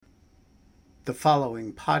The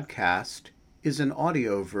following podcast is an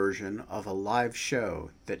audio version of a live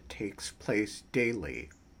show that takes place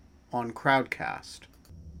daily on Crowdcast.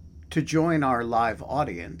 To join our live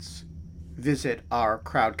audience, visit our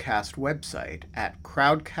Crowdcast website at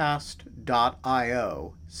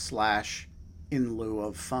crowdcast.io/in lieu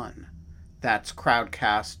of fun. That's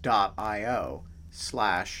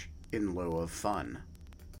crowdcast.io/in lieu of fun.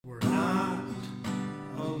 We're not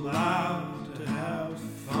allowed to have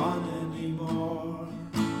fun anymore.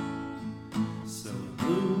 So in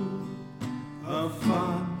lieu of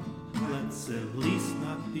fun, let's at least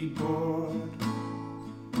not be bored.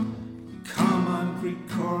 Come on, Greek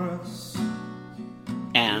chorus.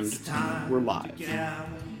 And we're live.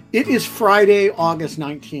 It is Friday, August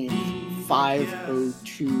 19th,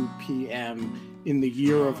 5:02 p.m. in the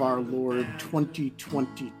year of our Lord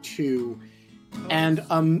 2022. And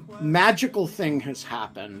a magical thing has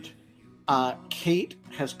happened. Kate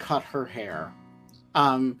has cut her hair,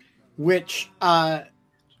 which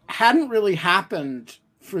hadn't really happened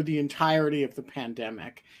for the entirety of the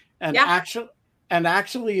pandemic. And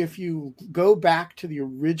actually, if you go back to the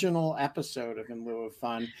original episode of In Lieu of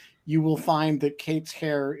Fun, you will find that Kate's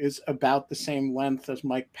hair is about the same length as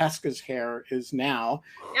Mike Pesca's hair is now,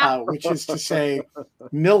 which is to say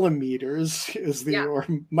millimeters is or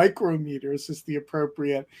micrometers is the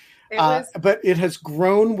appropriate. But it has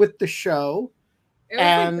grown with the show. It was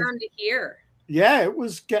like down to here. Yeah, it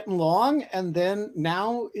was getting long. And then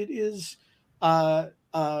now it is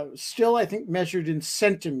still, I think, measured in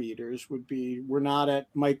centimeters we're not at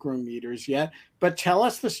micrometers yet. But tell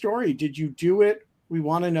us the story. Did you do it? We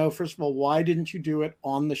want to know, first of all, why didn't you do it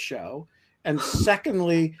on the show? And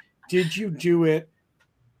secondly, did you do it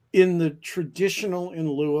in the traditional In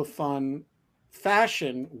Lieu of Fun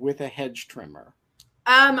fashion with a hedge trimmer?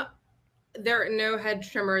 There are no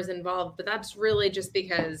hedge trimmers involved, but that's really just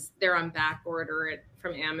because they're on back order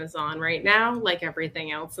from Amazon right now, like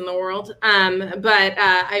everything else in the world. But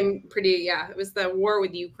I'm pretty, it was the war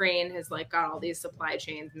with Ukraine has like got all these supply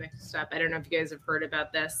chains mixed up. I don't know if you guys have heard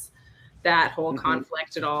about that whole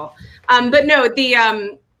conflict at all. But no,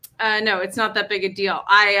 no, it's not that big a deal.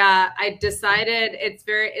 I decided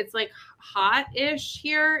it's like hot-ish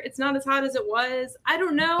here. It's not as hot as it was. I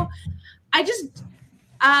don't know. I just,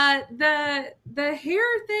 the hair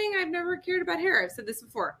thing, I've never cared about hair. I've said this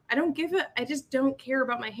before. I just don't care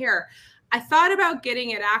about my hair. I thought about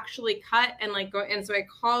getting it actually cut and so I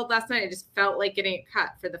called last night. I just felt like getting it cut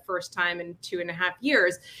for the first time in 2.5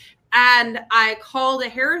 years. And I called a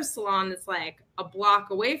hair salon that's like a block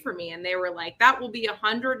away from me. And they were like, that will be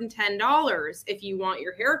 $110 if you want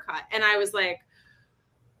your hair cut. And I was like,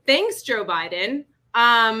 thanks, Joe Biden.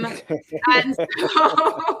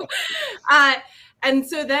 And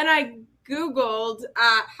so then I Googled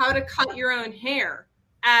how to cut your own hair.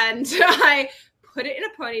 And I put it in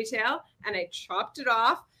a ponytail and I chopped it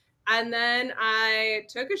off. And then I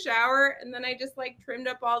took a shower and then I just trimmed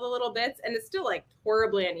up all the little bits, and it's still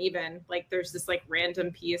horribly uneven. There's this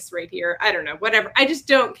random piece right here. I don't know, whatever. I just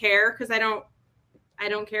don't care because I don't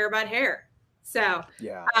care about hair. So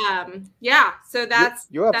so that's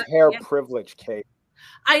you have hair privilege, Kate.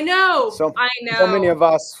 I know. So many of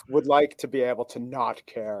us would like to be able to not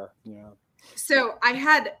care. Yeah. So I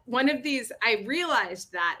had one of these, I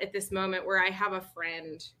realized that at this moment where I have a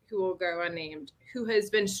friend who will go unnamed, who has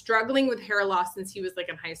been struggling with hair loss since he was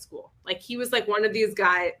in high school. He was one of these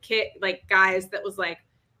guys that was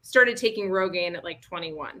started taking Rogaine at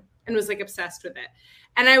 21 and was obsessed with it.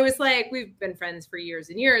 And I was we've been friends for years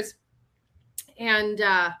and years. And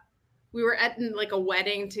we were at a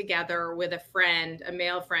wedding together with a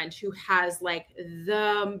male friend who has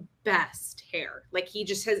the best hair. He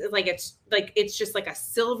just has it's just a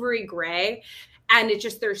silvery gray, and it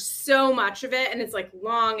just, there's so much of it, and it's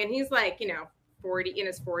long, and he's 40, in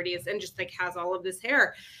his 40s, and just has all of this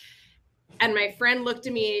hair. And my friend looked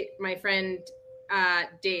at me,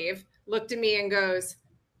 Dave looked at me and goes,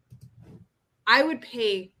 I would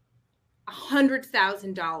pay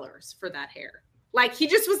 $100,000 for that hair. He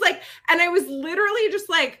just was and I was literally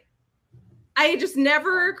just I just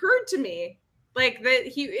never occurred to me that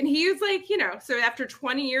he was so after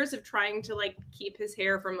 20 years of trying to keep his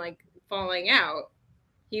hair from falling out,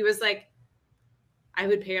 he was I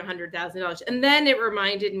would pay $100,000. And then it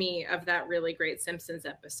reminded me of that really great Simpsons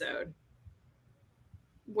episode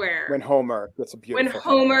when Homer gets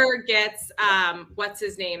what's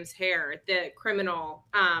his name's hair, the criminal,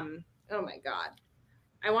 oh my God.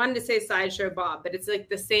 I wanted to say Sideshow Bob, but it's the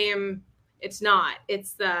same. It's not.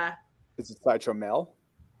 Is it Sideshow Mel?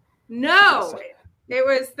 No, it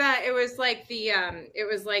was the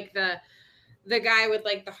the guy with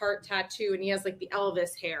like the heart tattoo and he has like the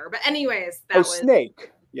Elvis hair. But anyways, that was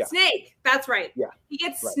Snake. Yeah. Snake. That's right. Yeah. He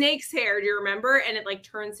gets Right. Snake's hair. Do you remember? And it like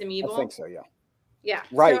turns him evil. I think so. Yeah. Yeah.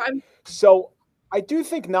 Right. So So I do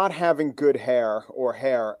think not having good hair or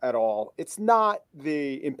hair at all, it's not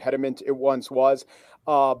the impediment it once was.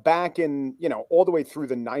 Back in, all the way through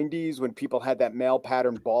the 90s when people had that male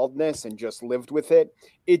pattern baldness and just lived with it,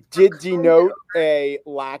 it did denote a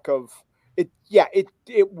lack of it. Yeah,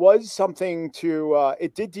 it was something to,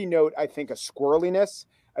 it did denote, I think, a squirreliness.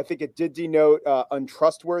 I think it did denote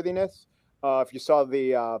untrustworthiness. If you saw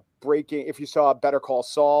if you saw Better Call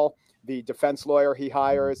Saul, the defense lawyer he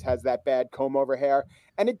hires has that bad comb over hair.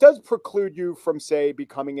 And it does preclude you from, say,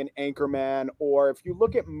 becoming an anchorman. Or if you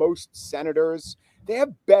look at most senators, they have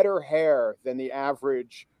better hair than the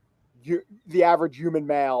average human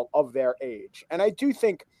male of their age. And I do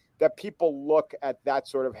think that people look at that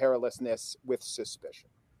sort of hairlessness with suspicion.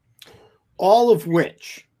 All of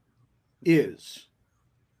which is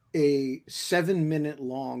a 7-minute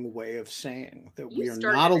long way of saying that we are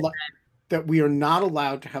not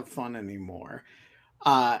allowed to have fun anymore.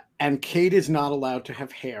 And Kate is not allowed to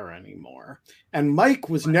have hair anymore. And Mike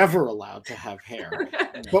was never allowed to have hair.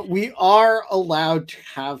 But we are allowed to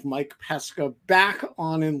have Mike Pesca back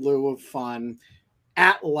on In Lieu of Fun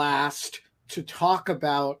at last to talk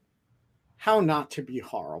about how not to be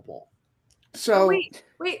horrible. So wait.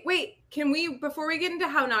 Can we, before we get into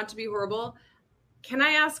how not to be horrible, can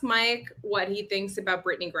I ask Mike what he thinks about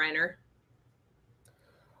Brittany Griner?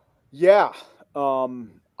 Yeah.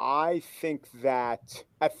 I think that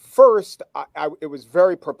at first it was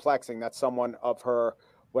very perplexing that someone of her,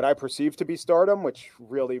 what I perceived to be stardom, which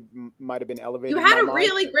really might have been elevated. You had a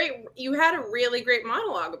really great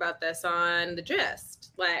monologue about this on The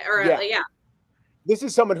Gist. Yeah. This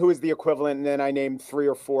is someone who is the equivalent, and then I named 3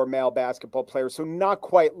 or 4 male basketball players. So not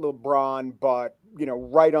quite LeBron, but,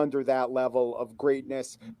 right under that level of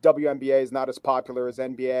greatness. WNBA is not as popular as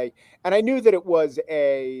NBA. And I knew that it was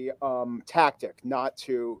a tactic not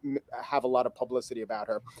to have a lot of publicity about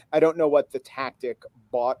her. I don't know what the tactic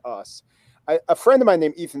bought us. A friend of mine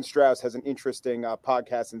named Ethan Strauss has an interesting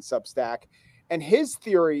podcast in Substack. And his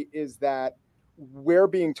theory is that we're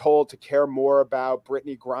being told to care more about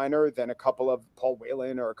Brittany Griner than a couple of Paul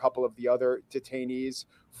Whelan or a couple of the other detainees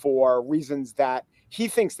for reasons that he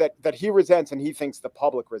thinks that he resents and he thinks the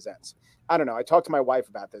public resents. I don't know. I talked to my wife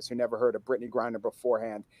about this, who never heard of Brittany Griner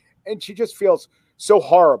beforehand, and she just feels so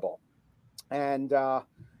horrible. And I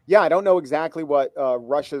don't know exactly what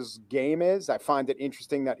Russia's game is. I find it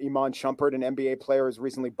interesting that Iman Shumpert, an NBA player, is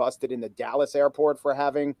recently busted in the Dallas airport for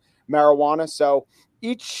having marijuana. So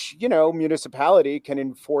each, municipality can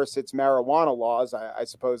enforce its marijuana laws. I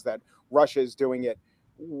suppose that Russia is doing it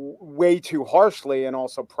way too harshly and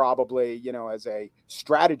also probably, as a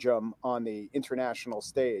stratagem on the international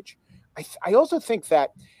stage. I also think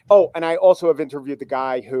that, and I also have interviewed the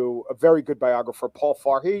guy a very good biographer, Paul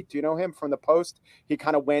Farhi. Do you know him from the Post? He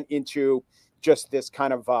kind of went into just this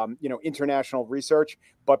kind of, international research,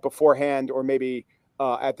 but beforehand, or maybe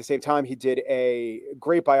at the same time, he did a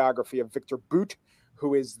great biography of Victor Bout,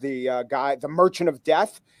 who is the guy, the merchant of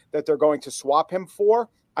death that they're going to swap him for.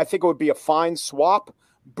 I think it would be a fine swap.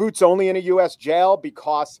 Bout's only in a U.S. jail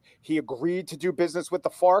because he agreed to do business with the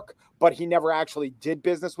FARC, but he never actually did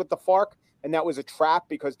business with the FARC. And that was a trap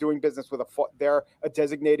because doing business with they're a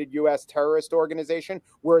designated U.S. terrorist organization,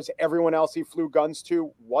 whereas everyone else he flew guns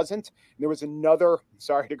to wasn't. And there was another,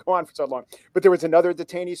 sorry to go on for so long, but there was another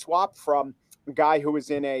detainee swap from a guy who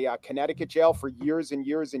was in a Connecticut jail for years and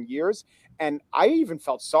years and years. And I even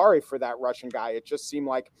felt sorry for that Russian guy. It just seemed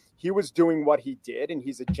like he was doing what he did, and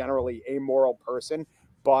he's a generally amoral person.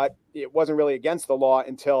 But it wasn't really against the law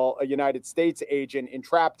until a United States agent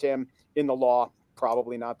entrapped him in the law,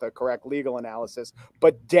 probably not the correct legal analysis,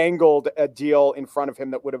 but dangled a deal in front of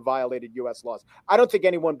him that would have violated U.S. laws. I don't think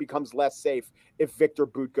anyone becomes less safe if Victor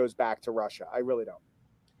Bout goes back to Russia. I really don't.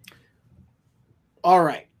 All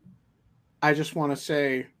right. I just want to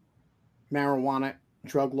say marijuana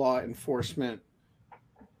drug law enforcement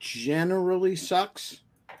generally sucks,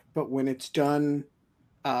 but when it's done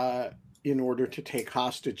in order to take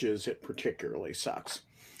hostages, it particularly sucks.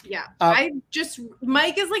 Yeah.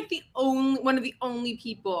 Mike is like one of the only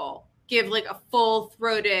people give like a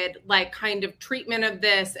full-throated like kind of treatment of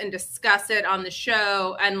this and discuss it on the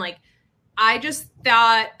show. And like, I just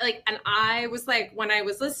thought like, and I was like, when I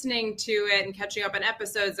was listening to it and catching up on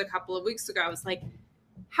episodes a couple of weeks ago, I was like,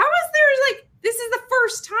 how is there like, this is the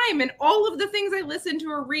first time in all of the things I listen to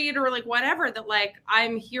or read or like whatever that like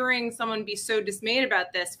I'm hearing someone be so dismayed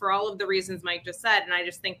about this for all of the reasons Mike just said. And I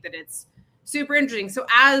just think that it's super interesting. So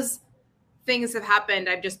as things have happened,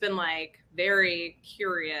 I've just been like very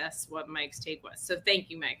curious what Mike's take was. So thank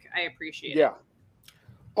you, Mike. I appreciate it.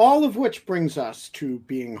 All of which brings us to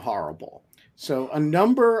being horrible. So a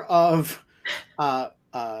number of a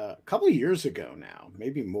couple of years ago now,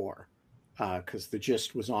 maybe more, because the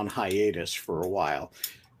Gist was on hiatus for a while,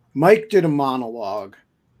 Mike did a monologue,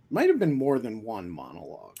 might have been more than one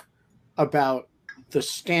monologue, about the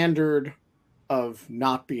standard of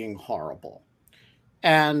not being horrible.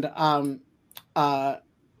 And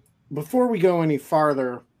before we go any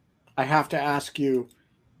farther, I have to ask you,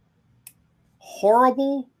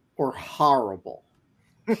 horrible or horrible?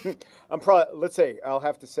 Let's say, I'll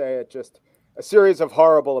have to say it, just a series of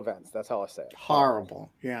horrible events. That's how I say it. Horrible.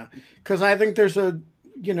 Yeah. Because I think there's the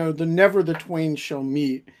never the twain shall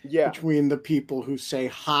meet between the people who say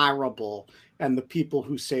horrible and the people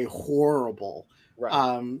who say horrible.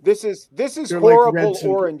 Right. This is horrible like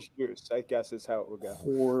orange juice, I guess is how it would go.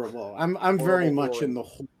 Horrible. I'm horrible very much orange. In the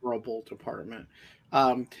horrible department.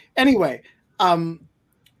 Anyway,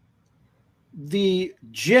 the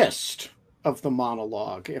gist of the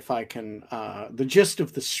monologue, if I can, the gist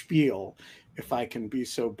of the spiel, if I can be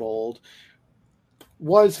so bold,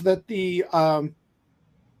 was that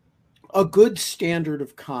a good standard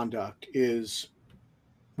of conduct is,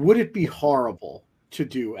 would it be horrible to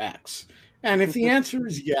do X? And if the answer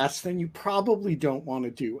is yes, then you probably don't want to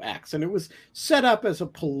do X. And it was set up as a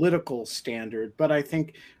political standard, but I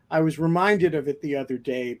think I was reminded of it the other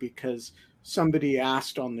day because somebody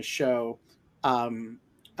asked on the show what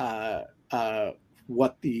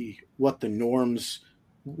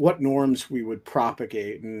norms we would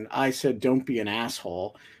propagate, and I said, "Don't be an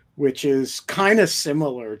asshole," which is kind of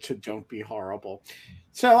similar to "Don't be horrible."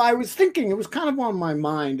 So I was thinking, it was kind of on my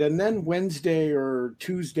mind. And then Wednesday or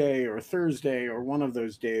Tuesday or Thursday or one of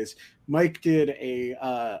those days, Mike did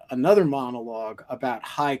another monologue about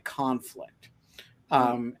high conflict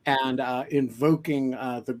and invoking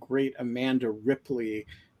the great Amanda Ripley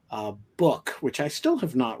book, which I still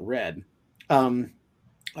have not read,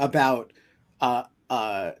 about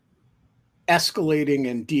escalating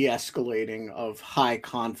and de-escalating of high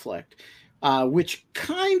conflict. Which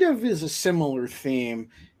kind of is a similar theme.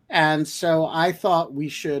 And so I thought we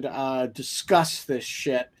should discuss this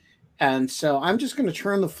shit. And so I'm just going to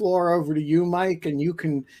turn the floor over to you, Mike, and you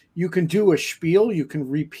can do a spiel. You can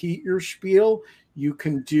repeat your spiel. You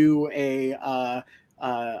can do a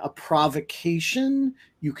provocation.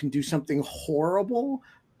 You can do something horrible,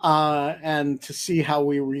 and to see how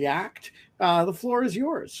we react. The floor is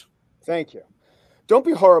yours. Thank you. Don't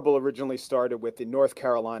Be Horrible originally started with the North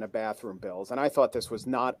Carolina bathroom bills, and I thought this was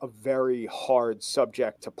not a very hard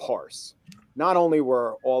subject to parse. Not only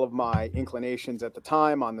were all of my inclinations at the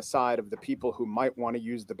time on the side of the people who might want to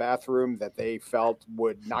use the bathroom that they felt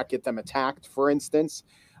would not get them attacked, for instance,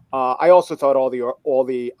 I also thought all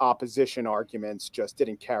the opposition arguments just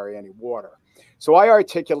didn't carry any water. So I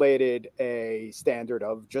articulated a standard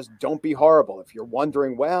of just don't be horrible. If you're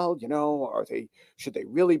wondering, well, should they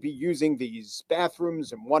really be using these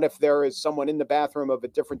bathrooms? And what if there is someone in the bathroom of a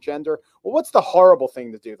different gender? Well, what's the horrible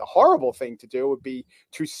thing to do? The horrible thing to do would be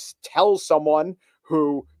to tell someone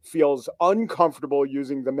who feels uncomfortable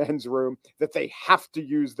using the men's room that they have to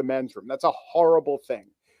use the men's room. That's a horrible thing.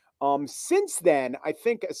 Since then, I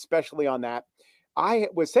think especially on that, I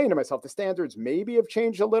was saying to myself, the standards maybe have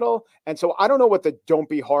changed a little. And so I don't know what the don't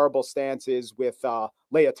be horrible stance is with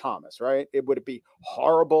Leah Thomas, right? Would it be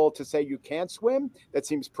horrible to say you can't swim? That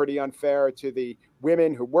seems pretty unfair to the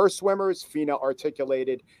women who were swimmers. Fina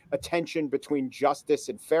articulated a tension between justice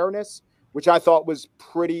and fairness, which I thought was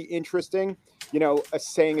pretty interesting.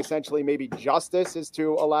 Saying essentially maybe justice is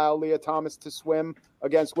to allow Leah Thomas to swim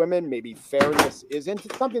against women. Maybe fairness isn't.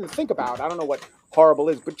 It's something to think about. I don't know what horrible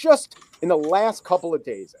is, but just in the last couple of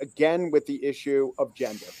days, again, with the issue of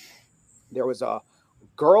gender, there was a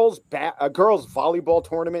girls volleyball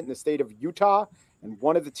tournament in the state of Utah. And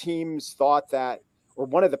one of the teams thought that, or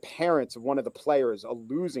one of the parents of one of the players, a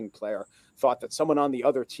losing player, thought that someone on the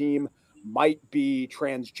other team might be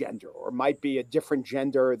transgender or might be a different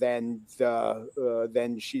gender than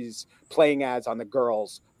she's playing as on the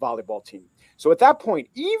girls volleyball team. So at that point,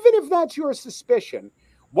 even if that's your suspicion,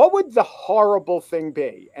 what would the horrible thing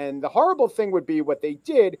be? And the horrible thing would be what they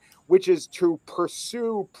did, which is to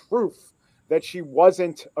pursue proof that she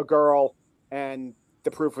wasn't a girl, and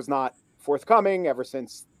the proof was not forthcoming ever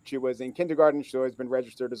since she was in kindergarten. She's always been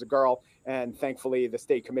registered as a girl. And thankfully, the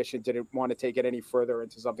state commission didn't want to take it any further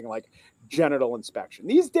into something like genital inspection.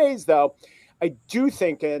 These days, though, I do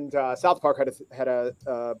think, and South Park had a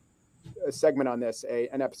segment on this,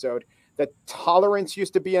 an episode, that tolerance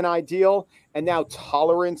used to be an ideal, and now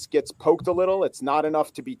tolerance gets poked a little. It's not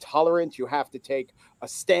enough to be tolerant. You have to take a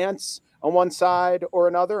stance on one side or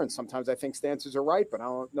another. And sometimes I think stances are right, but I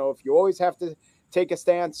don't know if you always have to take a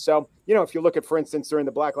stance. So, if you look at, for instance, during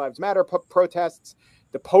the Black Lives Matter protests,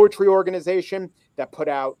 the poetry organization that put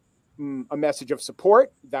out a message of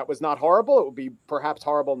support, that was not horrible. It would be perhaps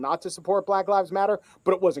horrible not to support Black Lives Matter,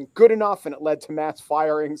 but it wasn't good enough, and it led to mass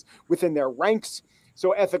firings within their ranks.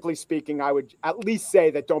 So ethically speaking, I would at least say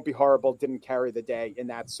that Don't Be Horrible didn't carry the day in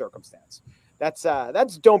that circumstance. That's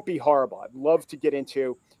Don't Be Horrible. I'd love to get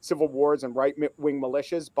into civil wars and right-wing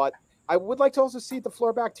militias, but I would like to also cede the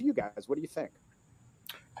floor back to you guys. What do you think?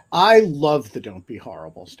 I love the Don't Be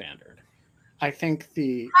Horrible standard. I think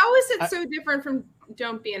How is it so different from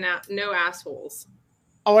Don't Be No Assholes?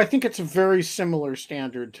 Oh, I think it's a very similar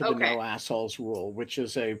standard to the No Assholes rule, which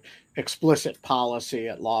is a explicit policy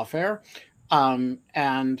at lawfare.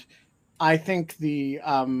 And I think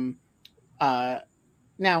now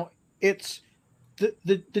it's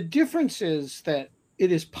the difference is that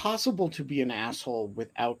it is possible to be an asshole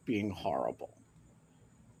without being horrible.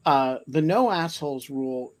 The No Assholes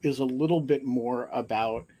rule is a little bit more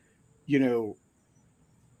about,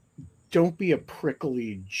 don't be a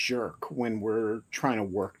prickly jerk when we're trying to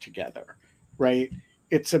work together, right?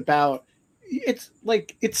 It's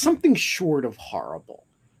something short of horrible,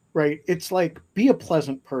 right? It's like, be a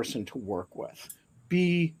pleasant person to work with.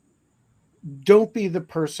 Don't be the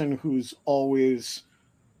person who's always,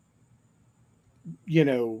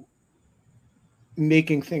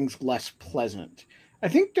 making things less pleasant. I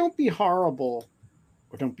think Don't Be Horrible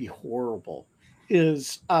or Don't Be Horrible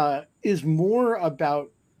is more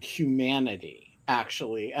about humanity,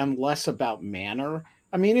 actually, and less about manner.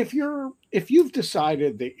 I mean, if you've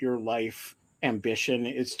decided that your life ambition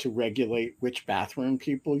is to regulate which bathroom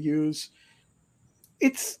people use,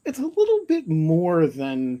 it's a little bit more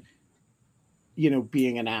than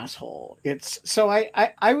being an asshole.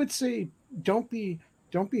 I would say Don't Be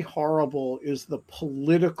Horrible is the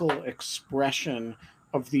political expression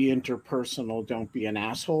of the interpersonal Don't Be an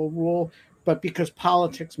Asshole rule. But because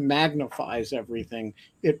politics magnifies everything,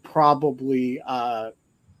 it probably the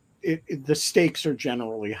stakes are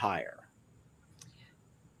generally higher.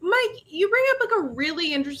 Mike, you bring up a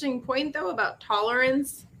really interesting point though about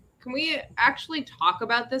tolerance. Can we actually talk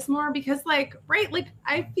about this more? Because I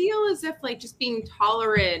feel as if just being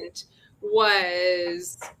tolerant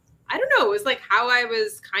was, I don't know, it was how I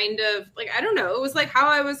was kind of it was how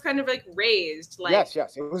I was kind of raised. Yes.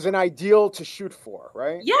 It was an ideal to shoot for,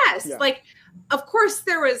 right? Yes. Yeah. Of course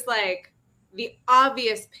there was the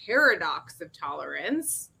obvious paradox of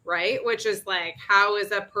tolerance, right? Which is how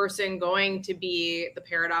is a person going to be, the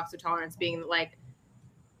paradox of tolerance being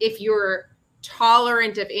if you're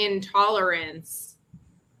tolerant of intolerance,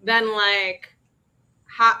 then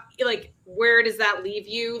how, where does that leave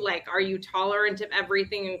you? Are you tolerant of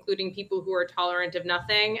everything, including people who are tolerant of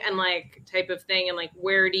nothing, and type of thing? And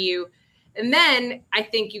where do you, and then I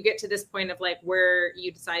think you get to this point of where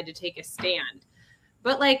you decide to take a stand.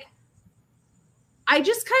 But I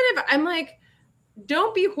just I'm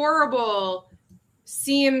Don't Be Horrible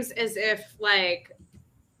seems as if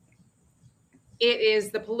it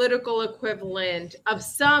is the political equivalent of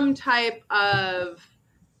some type of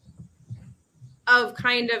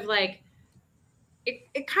kind of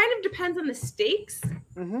it kind of depends on the stakes,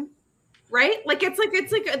 right?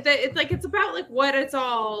 It's about what it's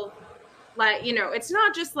all it's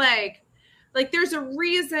not just there's a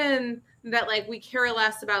reason that we care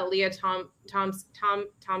less about Leah Thomas,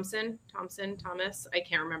 I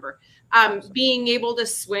can't remember, being able to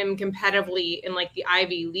swim competitively in the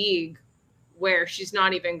Ivy League, where she's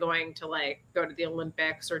not even going to go to the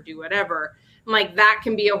Olympics or do whatever. That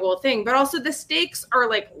can be a whole thing, but also the stakes are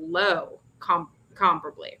low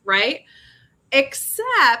comparably, right?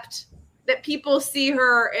 Except that people see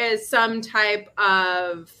her as some type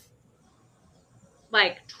of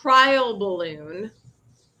trial balloon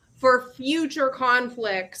for future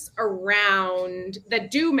conflicts around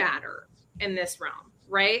that do matter in this realm,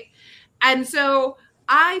 right? And so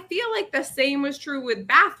I feel the same was true with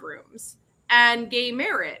bathrooms and gay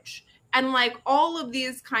marriage. And all of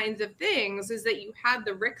these kinds of things is that you had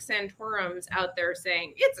the Rick Santorums out there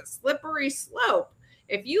saying it's a slippery slope.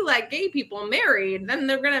 If you let gay people married, then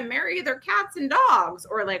they're going to marry their cats and dogs,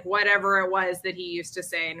 or whatever it was that he used to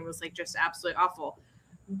say. And it was just absolutely awful.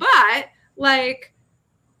 But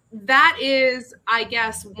that is, I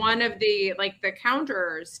guess, one of the the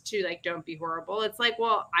counters to Don't Be Horrible. It's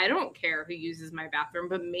well, I don't care who uses my bathroom,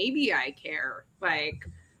 but maybe I care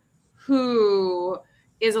who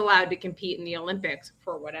is allowed to compete in the Olympics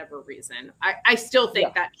for whatever reason. I still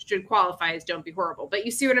think that should qualify as Don't Be Horrible. But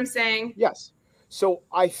you see what I'm saying? Yes. So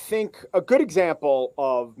I think a good example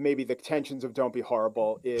of maybe the tensions of Don't Be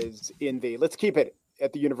Horrible is let's keep it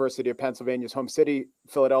at the University of Pennsylvania's home city,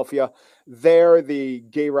 Philadelphia. There, the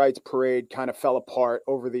gay rights parade kind of fell apart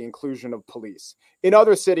over the inclusion of police. In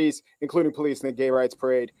other cities, including police in the gay rights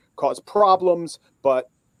parade, caused problems, but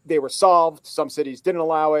they were solved. Some cities didn't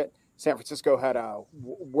allow it. San Francisco had a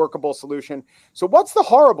workable solution. So what's the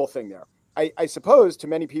horrible thing there? I suppose to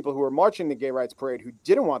many people who were marching the gay rights parade who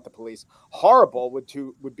didn't want the police, horrible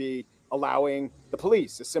would be allowing the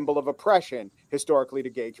police, a symbol of oppression historically to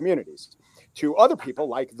gay communities. To other people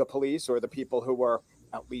like the police or the people who were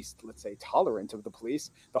at least, let's say, tolerant of the police,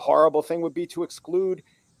 the horrible thing would be to exclude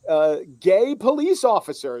gay police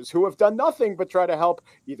officers who have done nothing but try to help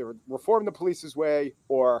either reform the police's way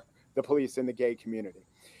or the police in the gay community.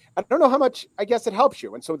 I don't know how much, I guess, it helps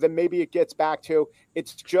you. And so then maybe it gets back to,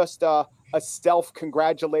 it's just a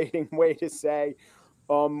self-congratulating way to say,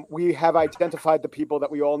 we have identified the people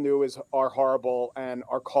that we all knew are horrible and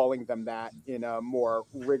are calling them that in a more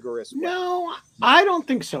rigorous way. No, I don't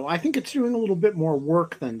think so. I think it's doing a little bit more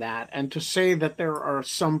work than that. And to say that there are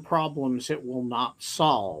some problems it will not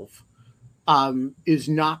solve is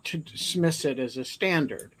not to dismiss it as a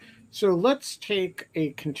standard. So let's take a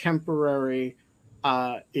contemporary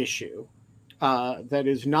issue that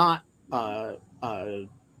is not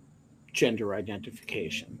gender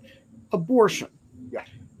identification, abortion. Yeah.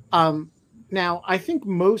 Now, I think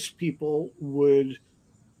most people would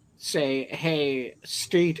say, hey,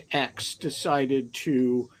 state X decided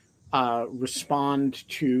to respond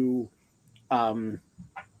to Dobbs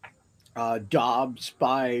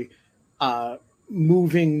by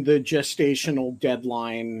moving the gestational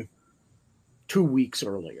deadline 2 weeks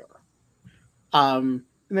earlier. And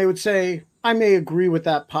they would say, I may agree with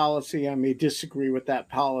that policy. I may disagree with that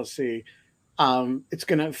policy. It's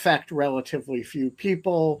going to affect relatively few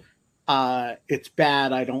people. It's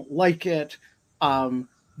bad. I don't like it.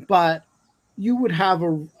 But you would have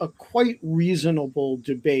a quite reasonable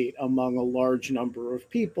debate among a large number of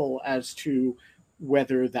people as to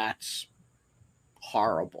whether that's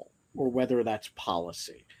horrible or whether that's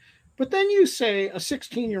policy. But then you say a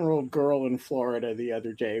 16-year-old girl in Florida the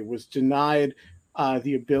other day was denied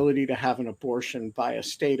the ability to have an abortion by a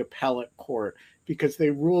state appellate court because they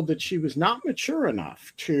ruled that she was not mature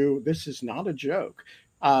enough to, this is not a joke,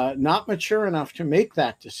 not mature enough to make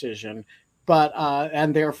that decision, but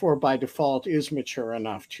and therefore by default is mature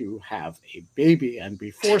enough to have a baby and be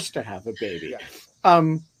forced to have a baby.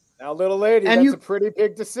 Yeah. Now, little lady, that's a pretty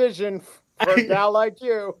big decision for a gal like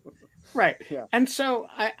you. Right. Yeah. And so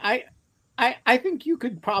I think you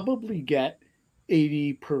could probably get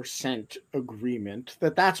 80% agreement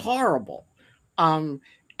that that's horrible.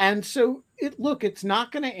 And so it's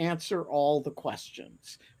not going to answer all the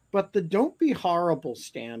questions, but the Don't Be Horrible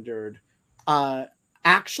standard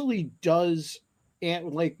actually does,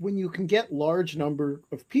 and like when you can get large number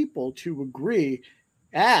of people to agree,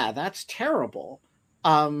 that's terrible.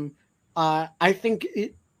 I think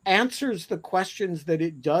it answers the questions that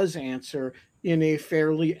it does answer in a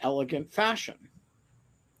fairly elegant fashion.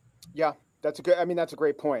 Yeah, that's a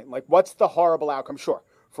great point. Like, what's the horrible outcome? Sure.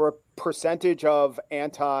 For a percentage of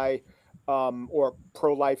anti or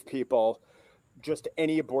pro-life people, just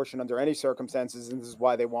any abortion under any circumstances, and this is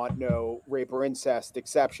why they want no rape or incest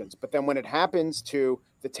exceptions. But then when it happens to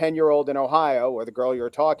the 10-year-old in Ohio or the girl you're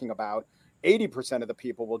talking about, 80% of the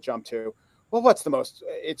people will jump to, well,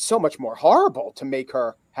 it's so much more horrible to make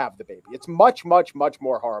her have the baby. It's much, much, much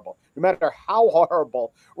more horrible, no matter how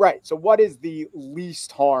horrible. Right. So what is the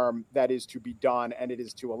least harm that is to be done? And it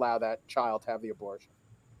is to allow that child to have the abortion.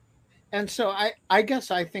 And so I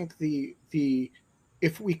guess I think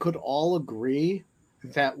if we could all agree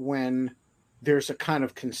that when there's a kind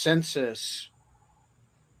of consensus,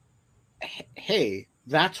 hey,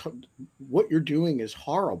 that's what you're doing is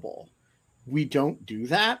horrible, we don't do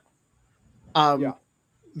that.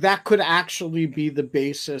 That could actually be the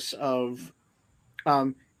basis of,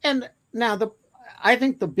 and now I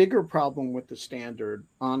think the bigger problem with the standard,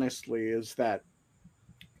 honestly, is that,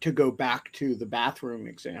 to go back to the bathroom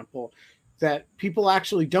example, that people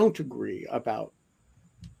actually don't agree about,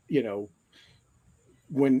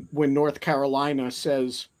 when North Carolina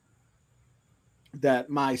says that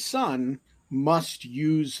my son must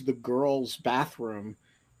use the girls' bathroom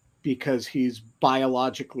because he's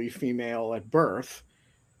biologically female at birth.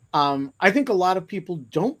 I think a lot of people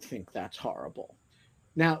don't think that's horrible.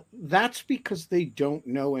 Now, that's because they don't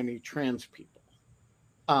know any trans people.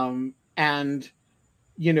 And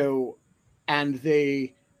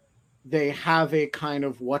they they have a kind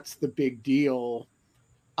of what's the big deal,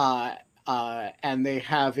 and they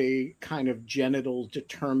have a kind of genital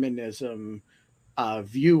determinism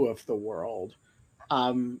view of the world.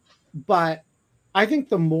 But I think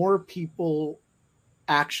the more people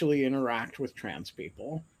actually interact with trans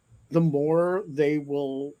people, the more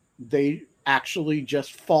they actually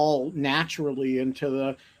just fall naturally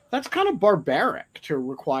into that's kind of barbaric to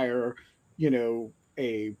require,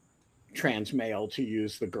 a trans male to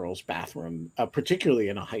use the girls' bathroom, particularly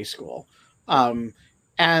in a high school. And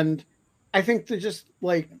I think that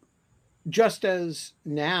just as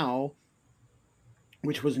now,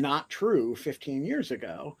 which was not true 15 years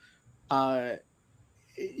ago,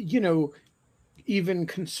 even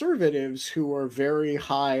conservatives who are very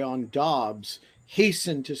high on Dobbs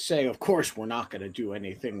hasten to say, of course, we're not going to do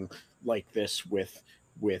anything like this with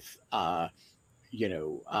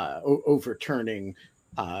overturning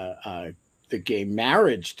the gay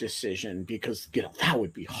marriage decision, because that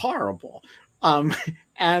would be horrible.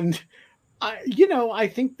 And I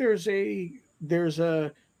think there's a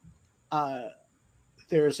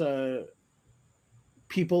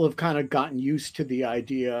people have kind of gotten used to the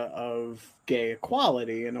idea of gay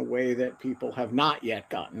equality in a way that people have not yet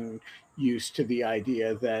gotten used to the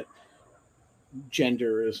idea that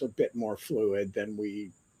gender is a bit more fluid than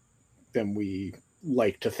we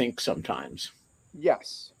like to think sometimes.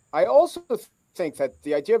 Yes. I also think that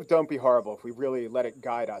the idea of don't be horrible, if we really let it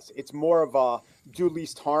guide us, it's more of a do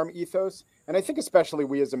least harm ethos. And I think especially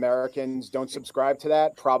we as Americans don't subscribe to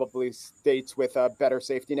that. Probably states with a better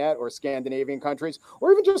safety net, or Scandinavian countries,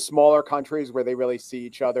 or even just smaller countries where they really see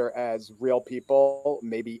each other as real people,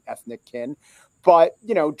 maybe ethnic kin. But,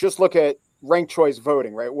 just look at ranked choice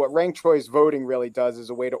voting, right? What ranked choice voting really does is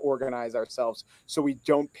a way to organize ourselves so we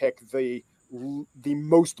don't pick the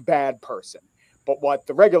most bad person. But what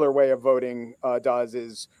the regular way of voting does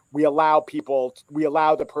is we allow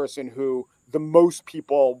the person who the most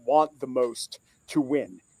people want the most to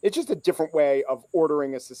win. It's just a different way of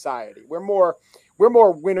ordering a society. We're more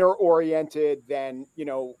winner oriented than,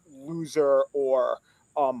 loser or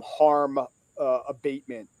harm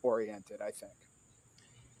abatement oriented, I think.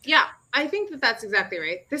 Yeah, I think that's exactly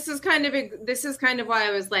right. This is kind of why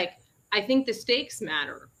I was like, I think the stakes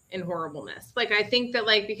matter in horribleness. Like, I think that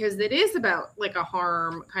because it is about a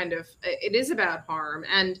harm it is about harm.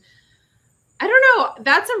 And I don't know,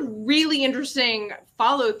 that's a really interesting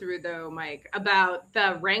follow through though, Mike, about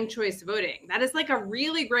the ranked choice voting. That is a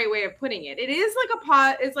really great way of putting it. It is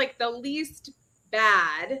it's the least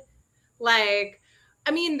bad.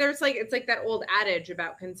 There's it's that old adage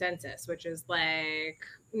about consensus, which is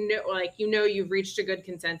you've reached a good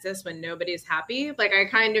consensus when nobody's happy. I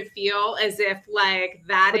kind of feel as if that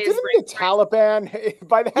but is. Didn't the Taliban,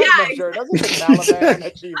 by that measure, exactly. Doesn't the Taliban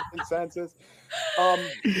achieve consensus?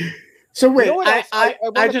 So wait,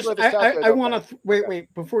 I want to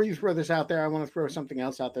wait before you throw this out there. I want to throw something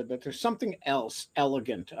else out there. But there's something else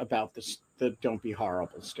elegant about the "Don't Be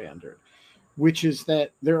Horrible" standard, which is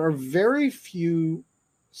that there are very few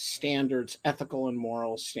standards, ethical and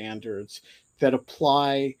moral standards, that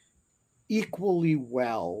apply equally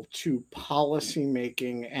well to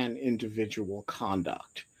policymaking and individual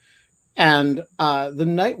conduct. And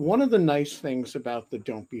one of the nice things about the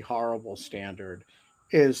 "Don't Be Horrible" standard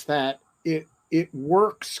is that it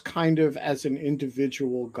works kind of as an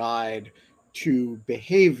individual guide to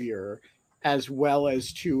behavior, as well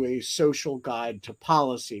as to a social guide to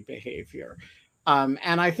policy behavior.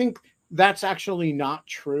 And I think that's actually not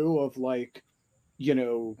true of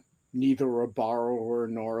neither a borrower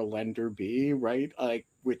nor a lender be, right?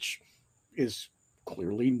 Which is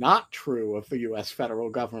clearly not true of the U.S. federal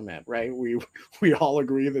government, right? We all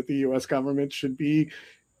agree that the U.S. government should be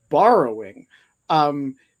borrowing.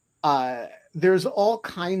 There's all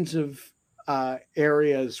kinds of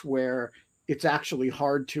areas where it's actually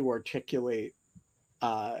hard to articulate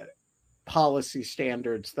policy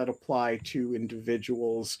standards that apply to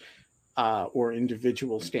individuals, or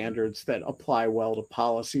individual standards that apply well to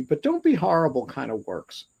policy. But "Don't Be Horrible" kind of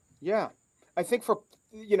works. Yeah. I think for,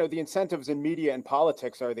 the incentives in media and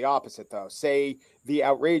politics are the opposite, though. Say the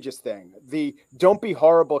outrageous thing. The "Don't Be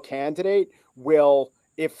Horrible" candidate will,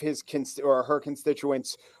 if his or her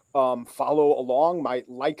constituents follow along, might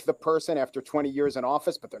like the person after 20 years in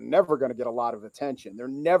office, but they're never going to get a lot of attention. They're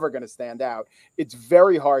never going to stand out. It's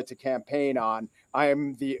very hard to campaign on, I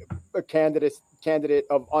am the candidate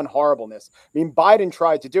of unhorribleness. Biden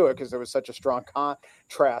tried to do it because there was such a strong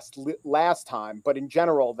contrast last time, but in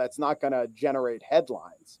general, that's not going to generate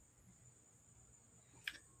headlines.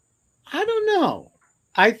 I don't know.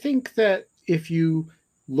 I think that if you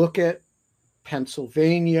look at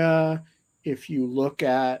Pennsylvania, if you look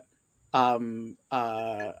at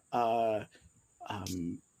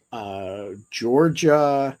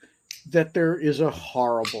Georgia, that there is a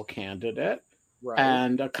horrible candidate, Right.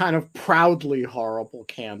 and a kind of proudly horrible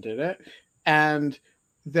candidate. And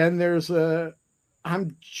then there's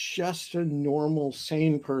I'm just a normal,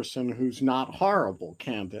 sane person who's not horrible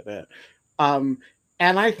candidate. And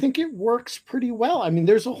I think it works pretty well. I mean,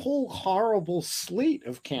 there's a whole horrible slate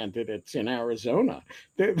of candidates in Arizona.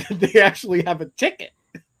 They actually have a ticket.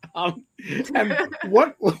 And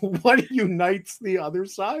what unites the other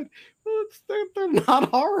side? Well, they're not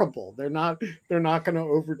horrible. They're not going to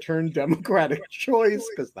overturn democratic choice,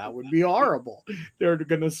 because that would be horrible. They're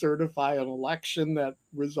going to certify an election that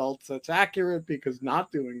results that's accurate, because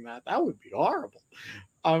not doing that would be horrible.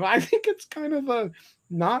 I think it's kind of a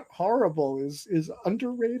not horrible is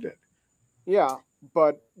underrated. Yeah,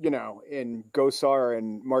 but in Gosar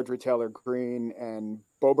and Marjorie Taylor Greene and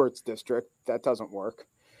Boebert's district, that doesn't work.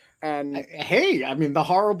 And hey, I mean, the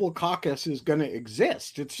horrible caucus is going to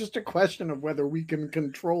exist. It's just a question of whether we can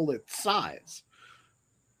control its size.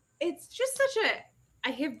 It's just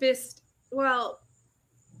I have this, well,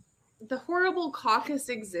 the horrible caucus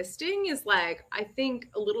existing is like, I think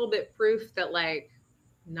a little bit proof that like,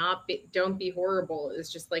 don't be horrible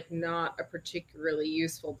is just like not a particularly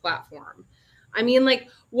useful platform. I mean, like,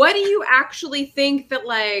 what do you actually think that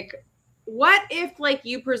like, what if like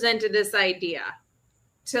you presented this idea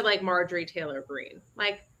to like Marjorie Taylor Greene,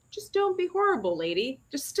 like, just don't be horrible, lady.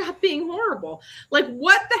 Just stop being horrible. Like,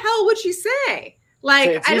 what the hell would she say? Like,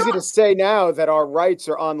 it's easy to say now that our rights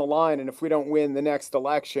are on the line, and if we don't win the next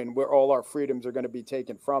election, where all our freedoms are going to be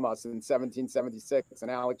taken from us in 1776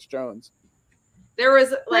 and Alex Jones. There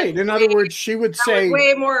was like, right. In other words, she would say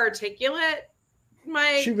way more articulate.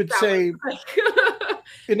 She would say,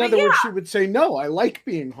 in other words, she would say, no, I like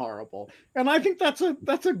being horrible. And I think that's a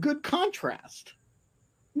good contrast.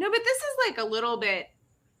 No, but this is like a little bit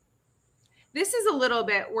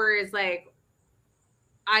where it's like,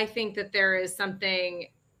 I think that there is something,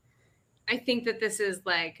 I think that this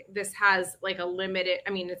has like a limited,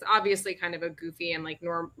 I mean, it's obviously kind of a goofy and like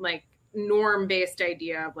norm-based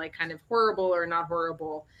idea of like kind of horrible or not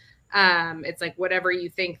horrible. It's like whatever you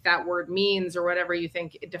think that word means or whatever you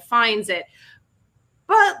think it defines it.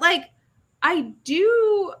 But like, I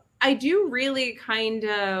do really kind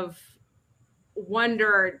of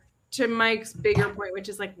wonder, to Mike's bigger point, which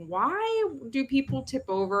is like, why do people tip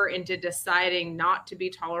over into deciding not to be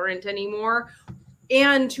tolerant anymore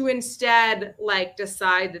and to instead like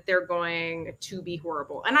decide that they're going to be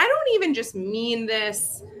horrible? And I don't even just mean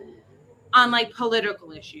this on like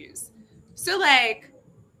political issues. So like,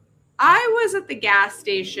 I was at the gas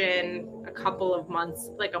station a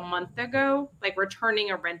month ago, like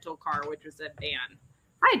returning a rental car, which was a van.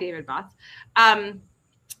 Hi, David Botts. And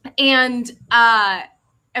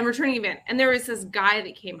returning a van. And there was this guy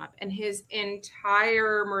that came up, and his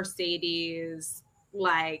entire Mercedes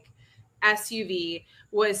like SUV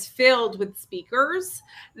was filled with speakers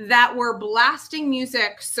that were blasting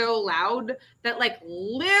music so loud that like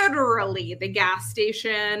literally the gas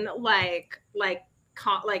station like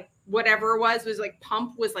whatever it was like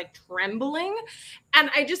pump was like trembling. And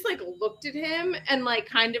I just like looked at him and like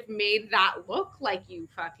kind of made that look like, you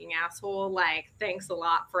fucking asshole, like thanks a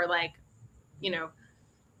lot for like,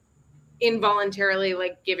 involuntarily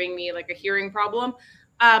like giving me like a hearing problem.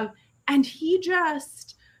 And he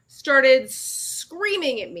just started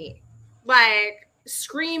screaming at me, like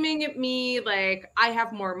I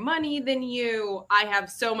have more money than you. I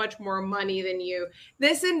have so much more money than you.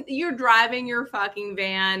 Listen, you're driving your fucking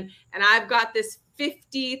van and I've got this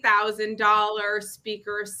 $50,000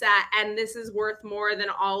 speaker set and this is worth more than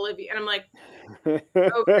all of you. And I'm like,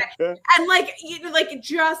 okay. And like,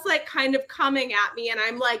 just like kind of coming at me, and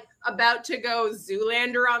I'm like about to go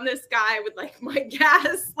Zoolander on this guy with like my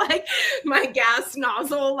gas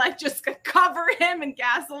nozzle, like just cover him in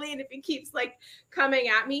gasoline if he keeps like coming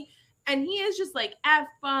at me. And he is just like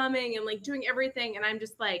F-bombing and like doing everything. And I'm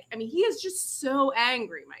just like, I mean, he is just so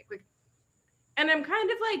angry, Mike. Like, and I'm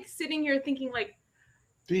kind of like sitting here thinking like,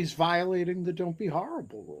 he's violating the don't be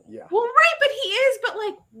horrible rule. Yeah. Well, right, but he is, but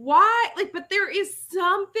like, why? Like, but there is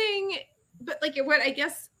something, but like,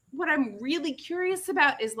 what I'm really curious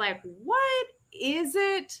about is like, what is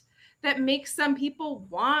it that makes some people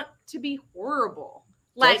want to be horrible?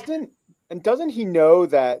 Like, doesn't he know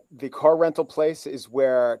that the car rental place is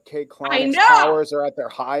where Kay Klein's powers are at their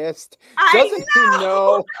highest? Doesn't he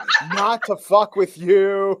know not to fuck with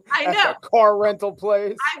you at the car rental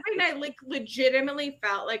place? I mean, I like legitimately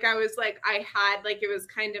felt like I was like, I had like, it was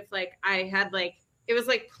kind of like, I had like, it was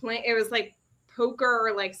like poker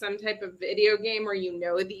or like some type of video game where you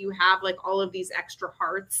know that you have like all of these extra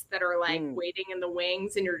hearts that are like waiting in the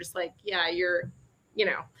wings, and you're just like, yeah, you're, you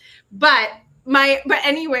know. But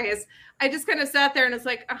anyways, I just kind of sat there and it's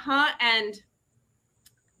like, and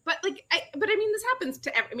but I mean, this happens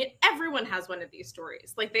to everyone has one of these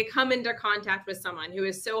stories. Like they come into contact with someone who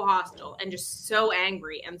is so hostile and just so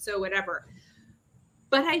angry and so whatever.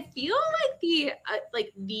 But I feel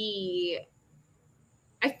like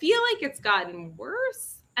I feel like it's gotten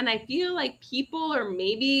worse. And I feel like people, or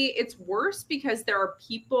maybe it's worse because there are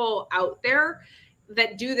people out there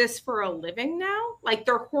that do this for a living now. Like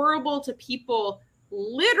they're horrible to people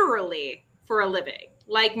literally for a living,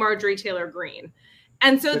 like Marjorie Taylor Greene.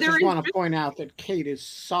 And so I just want to point out that Kate is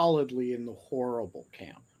solidly in the horrible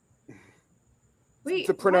camp. Wait,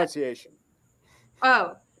 the pronunciation. What?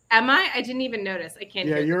 Oh, am I? I didn't even notice. I can't.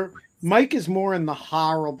 Yeah, Mike is more in the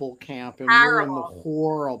horrible camp, and you're in the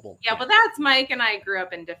horrible. Yeah, but that's Mike, and I grew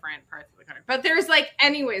up in different parts of the country. But there's like,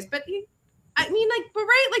 anyways. But I mean, like, but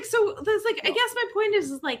right, like, so there's like, I guess my point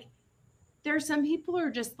is like, there are some people who are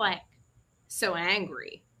just like so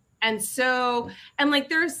angry. And so, and like,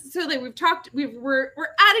 we're adding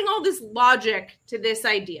all this logic to this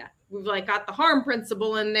idea. We've like got the harm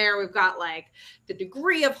principle in there. We've got like the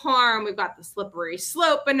degree of harm. We've got the slippery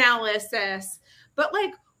slope analysis. But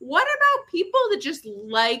like, what about people that just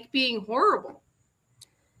like being horrible?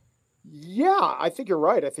 Yeah, I think you're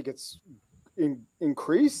right. I think it's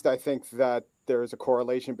increased. I think that there's a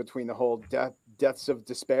correlation between the whole deaths of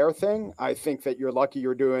despair thing. I think that you're lucky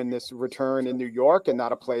you're doing this return in New York and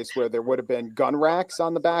not a place where there would have been gun racks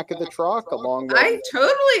on the back of the truck along with. I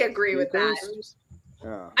totally agree with that.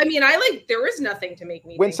 Yeah. I mean, there was nothing to make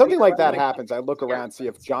me. When something like that happens, I look around, see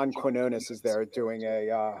if John Quinones is there doing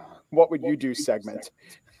a "What Would You Do" segment.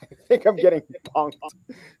 I think I'm getting punked.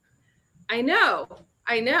 I know.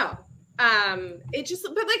 It just,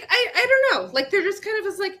 but like, I don't know. Like, they're just kind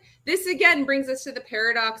of like, this again brings us to the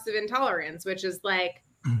paradox of intolerance, which is like,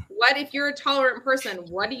 what if you're a tolerant person?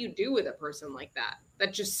 What do you do with a person like that?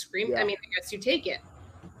 That just screams. Yeah. I mean, I guess you take it.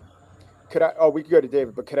 We could go to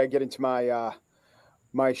David, but could I get into my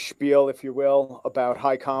my spiel, if you will, about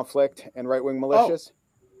high conflict and right-wing militias? Oh,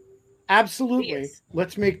 absolutely. Please.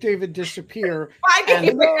 Let's make David disappear.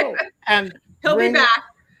 and he'll be back.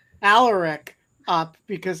 Alaric up,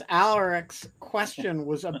 because Alaric's question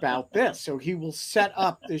was about this, so he will set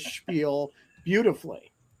up this spiel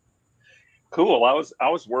beautifully. Cool. I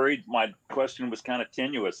was worried my question was kind of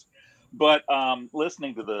tenuous, but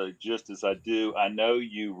listening to the gist as I do, I know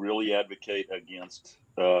you really advocate against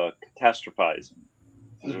catastrophizing.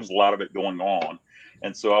 There's a lot of it going on,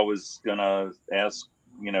 and so I was gonna ask,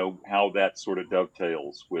 how that sort of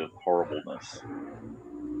dovetails with horribleness.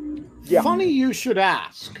 Yeah. Funny you should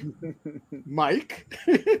ask, Mike.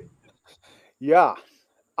 Yeah,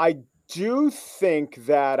 I do think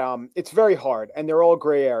that it's very hard, and they're all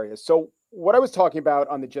gray areas. So what I was talking about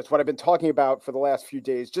on the gist, what I've been talking about for the last few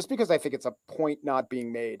days, just because I think it's a point not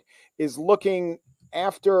being made, is looking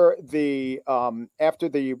after the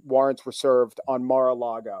warrants were served on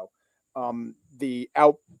Mar-a-Lago, the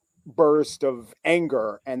outburst of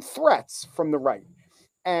anger and threats from the right.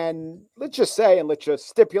 And let's just say, and let's just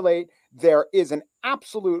stipulate, there is an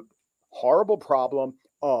absolute horrible problem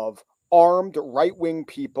of armed right-wing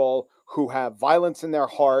people who have violence in their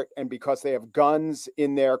heart, and because they have guns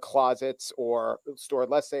in their closets or stored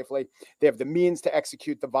less safely, they have the means to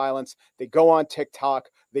execute the violence. They go on TikTok.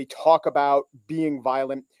 They talk about being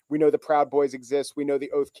violent. We know the Proud Boys exist. We know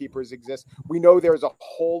the Oath Keepers exist. We know there's a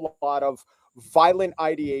whole lot of violent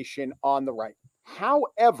ideation on the right.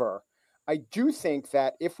 However, I do think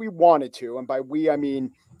that if we wanted to, and by we, I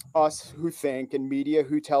mean us who think and media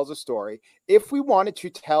who tells a story, if we wanted to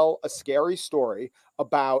tell a scary story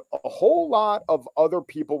about a whole lot of other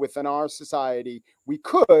people within our society, we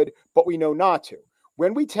could, but we know not to.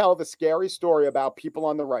 When we tell the scary story about people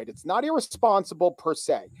on the right, it's not irresponsible per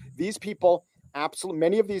se. These people,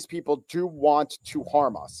 many of these people do want to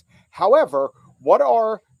harm us. However, what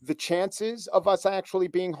are the chances of us actually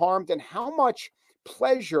being harmed, and how much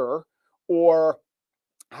pleasure or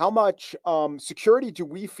how much security do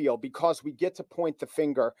we feel because we get to point the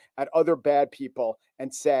finger at other bad people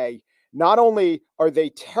and say, not only are they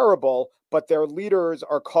terrible, but their leaders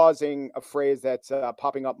are causing, a phrase that's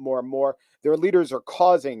popping up more and more, their leaders are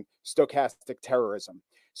causing stochastic terrorism.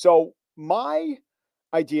 So my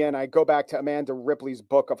idea, and I go back to Amanda Ripley's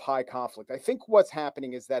book of High Conflict, I think what's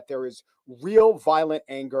happening is that there is real violent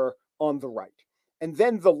anger on the right. And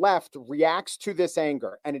then the left reacts to this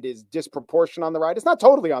anger, and it is disproportionate on the right. It's not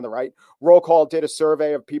totally on the right. Roll Call did a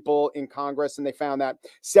survey of people in Congress, and they found that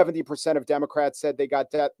 70% of Democrats said they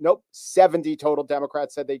got 70 total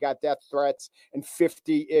Democrats said they got death threats, and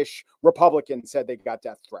 50-ish Republicans said they got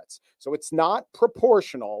death threats. So it's not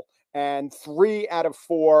proportional, and 3 out of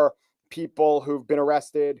 4 people who've been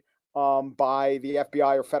arrested by the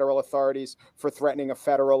FBI or federal authorities for threatening a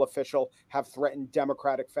federal official have threatened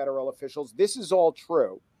Democratic federal officials. This is all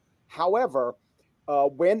true. However,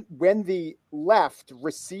 when the left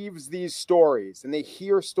receives these stories and they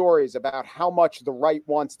hear stories about how much the right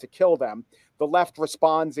wants to kill them, the left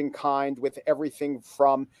responds in kind with everything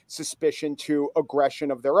from suspicion to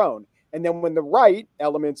aggression of their own. And then when the right,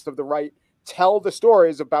 elements of the right, tell the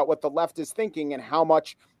stories about what the left is thinking and how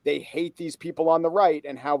much they hate these people on the right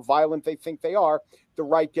and how violent they think they are, the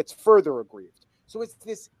right gets further aggrieved. So it's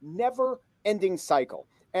this never-ending cycle.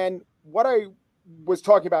 And what I was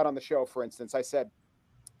talking about on the show, for instance, I said,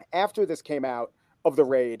 after this came out of the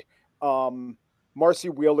raid, Marcy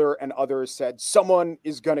Wheeler and others said, someone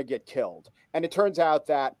is going to get killed. And it turns out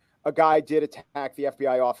that a guy did attack the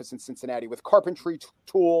FBI office in Cincinnati with carpentry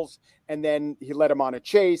tools, and then he led him on a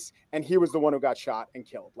chase, and he was the one who got shot and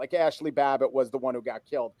killed. Like Ashley Babbitt was the one who got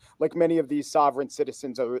killed. Like many of these sovereign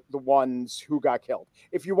citizens are the ones who got killed.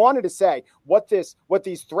 If you wanted to say what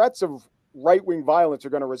these threats of right-wing violence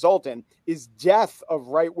are going to result in is death of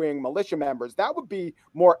right-wing militia members, that would be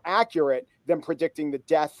more accurate than predicting the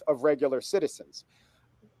death of regular citizens.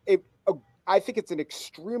 I think it's an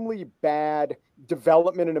extremely bad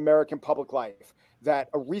development in American public life that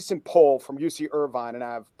a recent poll from UC Irvine, and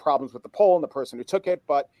I have problems with the poll and the person who took it,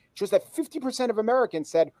 but it shows that 50% of Americans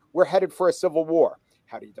said we're headed for a civil war.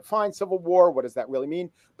 How do you define civil war? What does that really mean?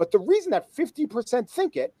 But the reason that 50%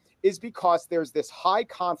 think it is because there's this high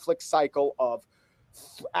conflict cycle of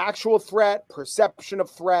actual threat, perception of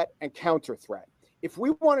threat, and counter threat. If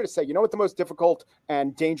we wanted to say, you know what the most difficult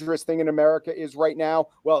and dangerous thing in America is right now?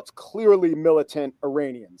 Well, it's clearly militant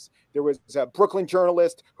Iranians. There was a Brooklyn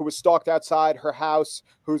journalist who was stalked outside her house,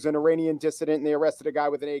 who's an Iranian dissident, and they arrested a guy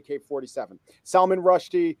with an AK-47. Salman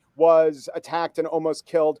Rushdie was attacked and almost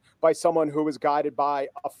killed by someone who was guided by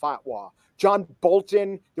a fatwa. John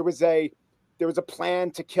Bolton, there was a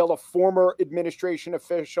plan to kill a former administration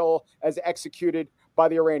official as executed by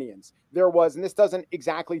the Iranians. There was, and this doesn't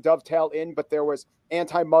exactly dovetail in, but there was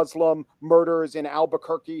anti-Muslim murders in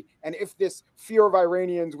Albuquerque. And if this fear of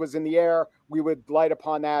Iranians was in the air, we would light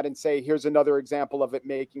upon that and say, here's another example of it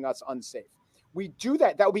making us unsafe. We do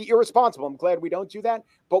that. That would be irresponsible. I'm glad we don't do that.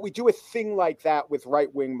 But we do a thing like that with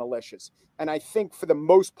right-wing militias. And I think for the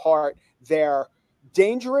most part, they're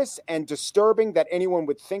dangerous and disturbing that anyone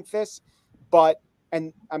would think this. But,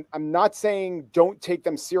 and I'm not saying don't take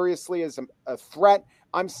them seriously as a threat.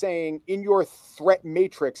 I'm saying in your threat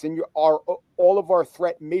matrix, all of our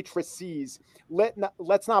threat matrices,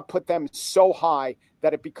 let's not put them so high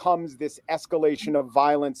that it becomes this escalation of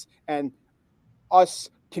violence and us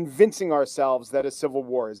convincing ourselves that a civil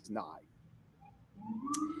war is nigh.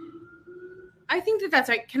 I think that's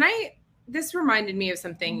right. This reminded me of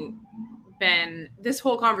something, Ben. This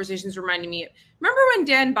whole conversation is reminding me. Remember when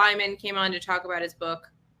Dan Byman came on to talk about his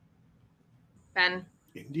book, Ben?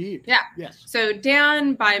 Indeed. Yeah. Yes. So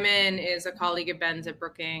Dan Byman is a colleague of Ben's at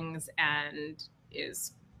Brookings and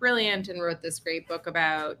is brilliant and wrote this great book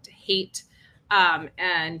about hate.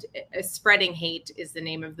 And Spreading Hate is the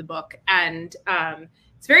name of the book. And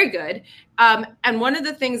it's very good. And one of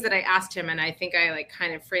the things that I asked him, and I think I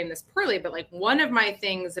kind of framed this poorly, but one of my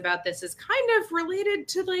things about this is kind of related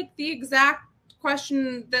to the exact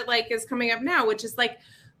question that is coming up now, which is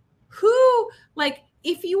who,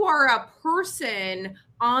 if you are a person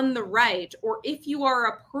on the right, or if you are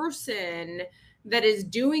a person that is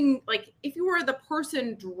doing, if you are the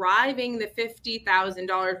person driving the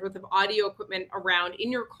 $50,000 worth of audio equipment around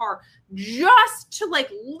in your car just to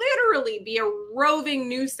literally be a roving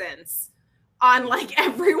nuisance on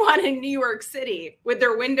everyone in New York City with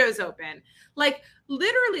their windows open,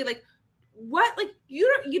 literally, what,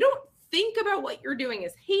 you don't think about what you're doing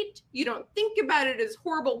as hate. You don't think about it as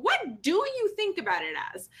horrible. What do you think about it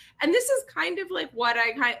as? And this is kind of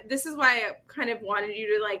this is why I kind of wanted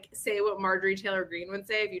you to say what Marjorie Taylor Greene would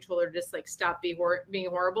say if you told her to just stop being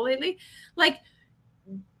horrible lately.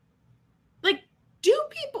 Do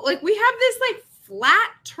people, we have this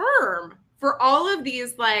flat term for all of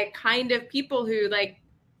these kind of people who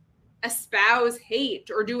espouse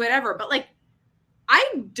hate or do whatever. But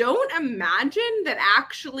I don't imagine that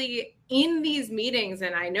actually in these meetings,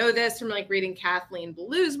 and I know this from reading Kathleen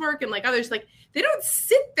Belew's work and others, they don't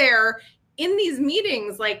sit there in these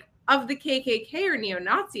meetings of the KKK or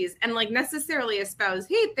neo-Nazis and like necessarily espouse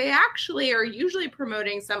hate. They actually are usually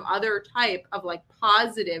promoting some other type of like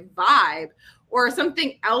positive vibe or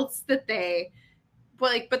something else that they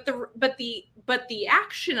like, but the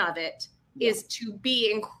action of it is to be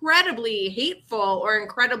incredibly hateful or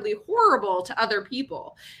incredibly horrible to other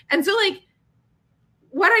people. And so like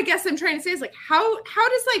what I guess I'm trying to say is like how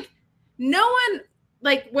does like no one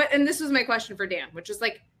like what, and this was my question for Dan, which is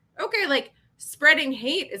like, okay, like spreading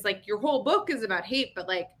hate is like your whole book is about hate, but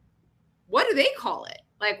like what do they call it?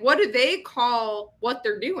 Like what do they call what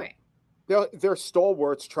they're doing? They're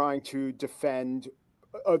stalwarts trying to defend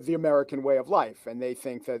the American way of life, and they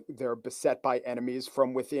think that they're beset by enemies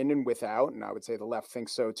from within and without, and I would say the left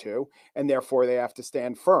thinks so too, and therefore they have to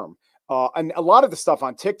stand firm. And a lot of the stuff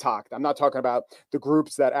on TikTok, I'm not talking about the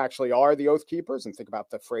groups that actually are the Oath Keepers, and think about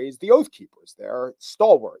the phrase the Oath Keepers. They're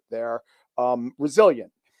stalwart, they're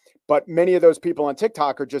resilient. But many of those people on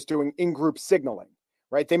TikTok are just doing in-group signaling,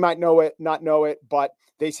 right? They might know it, not know it, but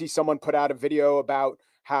they see someone put out a video about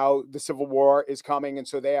how the Civil War is coming, and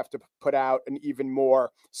so they have to put out an even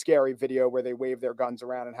more scary video where they wave their guns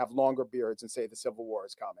around and have longer beards and say the Civil War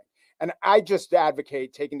is coming. And I just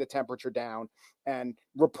advocate taking the temperature down and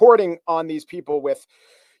reporting on these people with,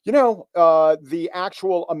 the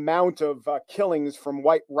actual amount of killings from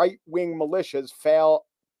right-wing militias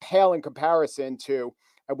pale in comparison to,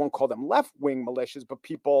 I won't call them left-wing militias, but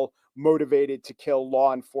people motivated to kill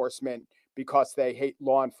law enforcement because they hate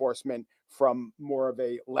law enforcement from more of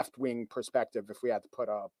a left-wing perspective, if we had to put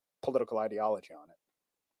a political ideology on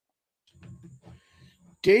it.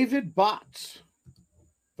 David Botts,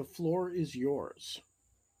 the floor is yours.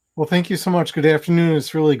 Well, thank you so much. Good afternoon.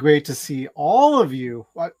 It's really great to see all of you,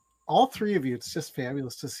 all three of you. It's just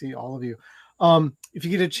fabulous to see all of you. If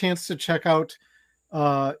you get a chance to check out,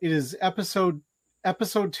 it is episode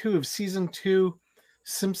 2 of season 2,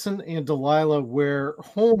 Simpson and Delilah, where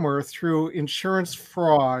Homer, through insurance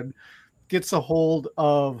fraud, gets a hold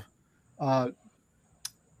of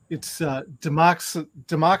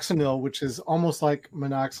Demoxenil, which is almost like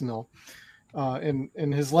Minoxidil,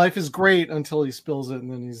 and his life is great until he spills it, and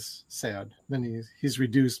then he's sad. Then he's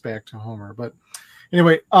reduced back to Homer. But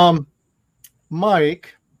anyway,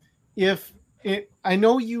 Mike, I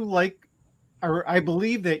know you like, or I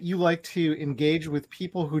believe that you like to engage with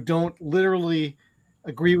people who don't literally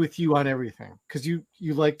agree with you on everything, because you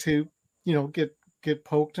like to get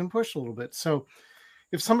poked and pushed a little bit. So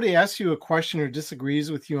if somebody asks you a question or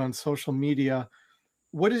disagrees with you on social media,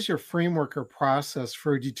 what is your framework or process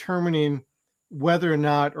for determining whether or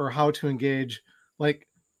not or how to engage? Like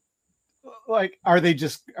are they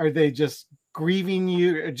just grieving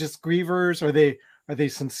you, or just grievers? Are they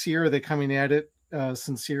sincere? Are they coming at it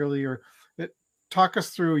sincerely? Or talk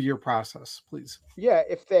us through your process, please. Yeah,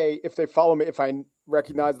 if they follow me, if I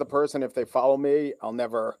recognize the person, if they follow me, I'll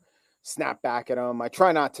never snap back at them. I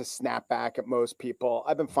try not to snap back at most people.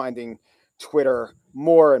 I've been finding Twitter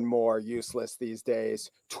more and more useless these days.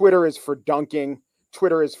 Twitter is for dunking.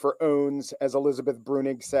 Twitter is for owns, as Elizabeth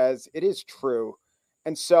Brunig says. It is true.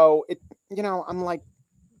 And so I'm like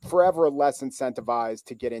forever less incentivized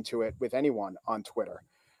to get into it with anyone on Twitter.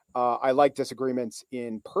 I like disagreements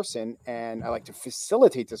in person, and I like to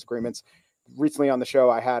facilitate disagreements. Recently on the show,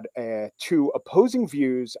 I had 2 opposing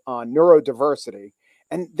views on neurodiversity,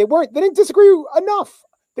 and they didn't disagree enough.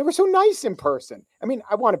 They were so nice in person. I mean,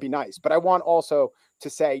 I want to be nice, but I want also to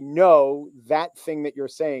say, no, that thing that you're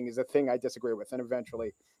saying is a thing I disagree with. And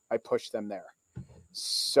eventually I push them there.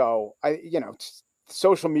 So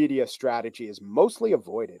social media strategy is mostly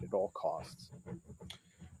avoided at all costs.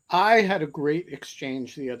 I had a great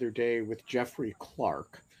exchange the other day with Jeffrey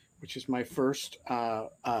Clark, which is my first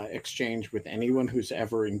exchange with anyone who's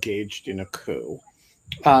ever engaged in a coup.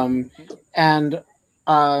 And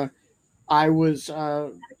I was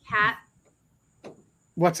cat.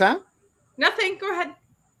 What's that? Nothing. Go ahead.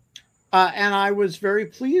 And I was very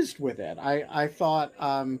pleased with it. I thought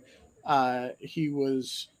he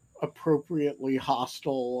was appropriately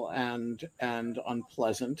hostile and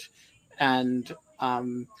unpleasant, and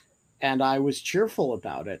I was cheerful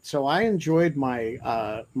about it. So I enjoyed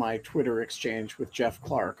my my Twitter exchange with Jeff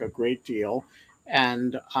Clark a great deal,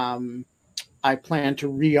 and I plan to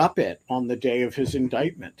re-up it on the day of his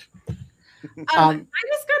indictment. I'm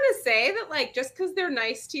just gonna say that, like, just because they're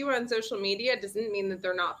nice to you on social media doesn't mean that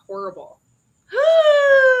they're not horrible.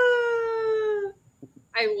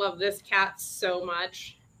 I love this cat so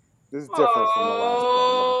much. This is different from the last one.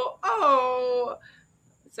 Oh,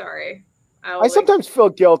 sorry. I sometimes feel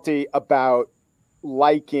guilty about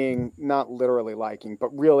liking, not literally liking, but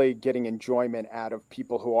really getting enjoyment out of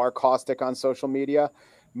people who are caustic on social media.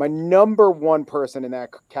 My number one person in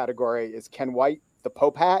that category is Ken White, the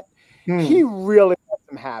Pope hat. He really lets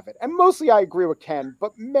him have it. And mostly I agree with Ken,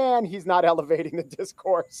 but man, he's not elevating the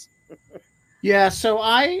discourse. Yeah, so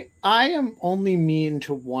I am only mean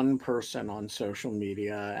to one person on social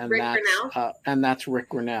media, and that's Rick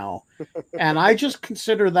Grinnell, and I just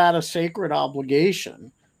consider that a sacred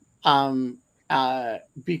obligation,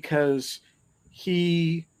 because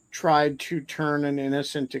he tried to turn an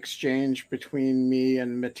innocent exchange between me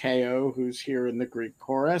and Mateo, who's here in the Greek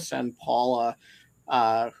chorus, and Paula,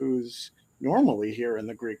 who's normally here in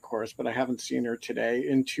the Greek chorus, but I haven't seen her today,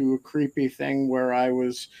 into a creepy thing where I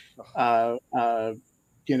was,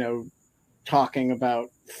 talking about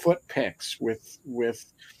foot pics with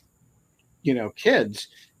kids.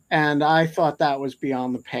 And I thought that was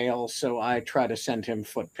beyond the pale. So I try to send him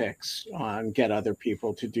foot pics and get other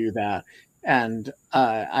people to do that. And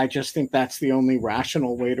I just think that's the only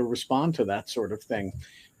rational way to respond to that sort of thing.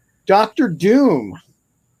 Dr. Doom,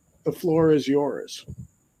 the floor is yours.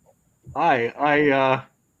 Hi,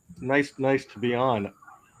 nice to be on.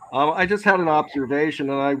 I just had an observation,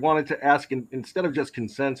 and I wanted to ask, instead of just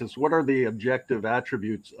consensus, what are the objective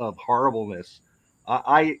attributes of horribleness?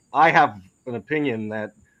 I have an opinion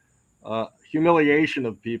that humiliation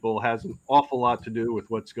of people has an awful lot to do with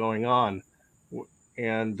what's going on,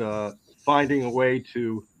 and finding a way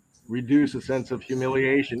to reduce a sense of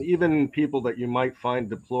humiliation, even people that you might find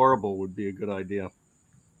deplorable, would be a good idea.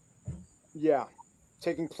 Yeah.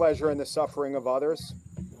 Taking pleasure in the suffering of others.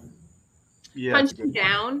 Yeah, punching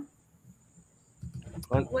down.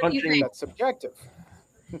 What do you think? That's subjective.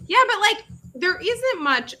 Yeah, but like there isn't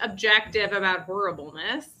much objective about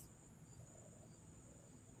horribleness,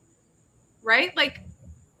 right? Like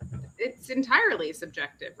it's entirely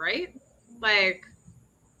subjective, right? Like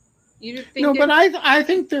you think no, but I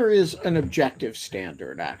think there is an objective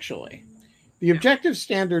standard. Actually, the objective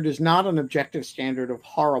standard is not an objective standard of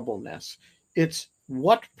horribleness. It's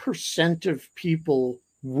what percent of people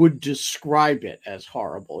would describe it as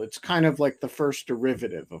horrible. It's kind of like the first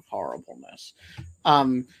derivative of horribleness.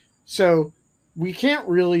 So we can't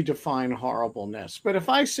really define horribleness. But if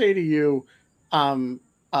I say to you,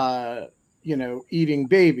 eating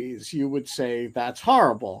babies, you would say that's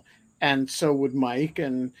horrible. And so would Mike,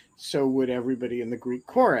 and so would everybody in the Greek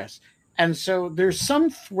chorus. And so there's some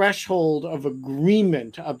threshold of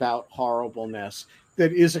agreement about horribleness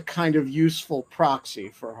that is a kind of useful proxy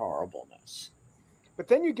for horribleness. But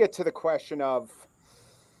then you get to the question of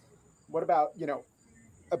what about,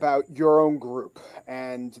 about your own group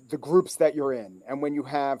and the groups that you're in. And when you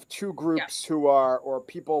have two groups who are, or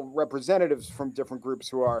people, representatives from different groups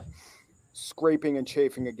who are scraping and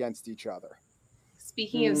chafing against each other.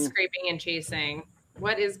 Speaking of scraping and chasing,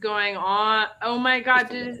 what is going on? Oh my God.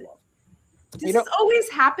 Does this always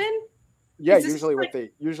happen? Yeah,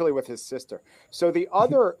 usually with his sister. So the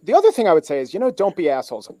other thing I would say is, don't be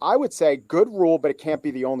assholes. I would say good rule, but it can't be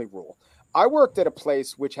the only rule. I worked at a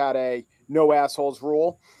place which had a no assholes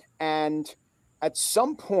rule. And at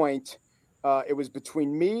some point, it was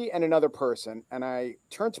between me and another person. And I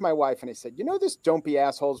turned to my wife and I said, this don't be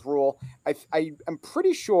assholes rule. I am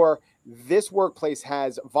pretty sure this workplace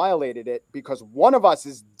has violated it because one of us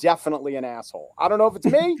is definitely an asshole. I don't know if it's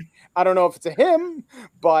me. I don't know if it's a him,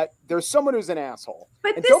 but there's someone who's an asshole.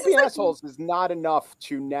 But and don't be assholes is not enough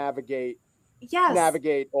to navigate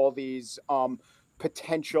all these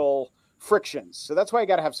potential frictions. So that's why I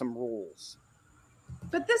got to have some rules.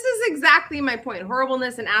 But this is exactly my point.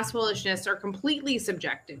 Horribleness and assholishness are completely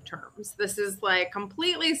subjective terms. This is like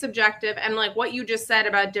completely subjective. And like what you just said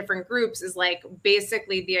about different groups is like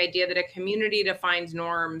basically the idea that a community defines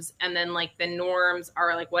norms and then like the norms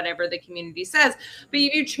are like whatever the community says. But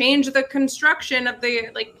if you change the construction of the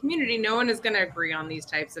like community, no one is going to agree on these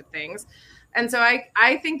types of things. And so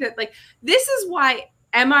I think that like this is why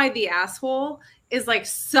Am I the Asshole is like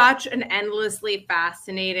such an endlessly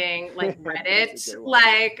fascinating like Reddit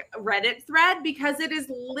thread, because it is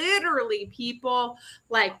literally people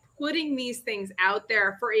like putting these things out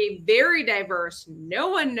there for a very diverse, no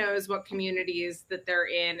one knows what communities that they're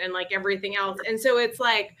in and like everything else. And so it's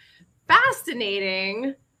like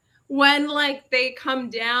fascinating when like they come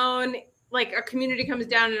down, like a community comes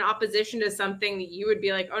down in opposition to something that you would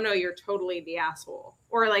be like, oh no, you're totally the asshole,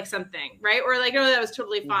 or like something, right? Or like, oh, that was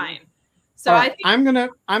totally fine. So right, I'm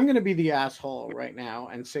gonna be the asshole right now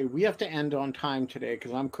and say we have to end on time today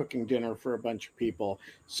because I'm cooking dinner for a bunch of people.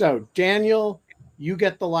 So Daniel, you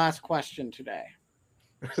get the last question today.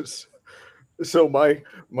 So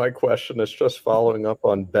my question is just following up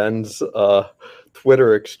on Ben's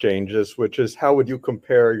Twitter exchanges, which is how would you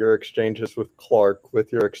compare your exchanges with Clark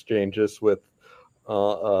with your exchanges with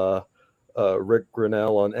Rick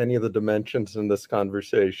Grinnell on any of the dimensions in this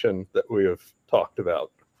conversation that we have talked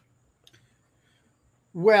about?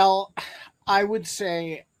 Well, I would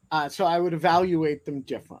say, so I would evaluate them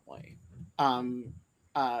differently.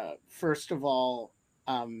 First of all,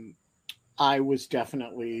 I was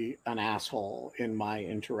definitely an asshole in my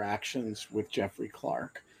interactions with Jeffrey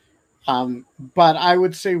Clark. But I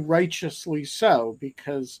would say righteously so,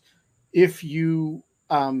 because if you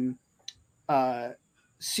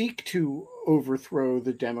seek to overthrow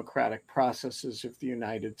the democratic processes of the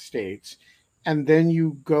United States, and then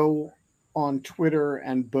you go on Twitter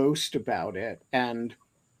and boast about it and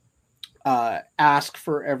ask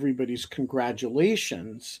for everybody's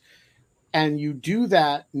congratulations, and you do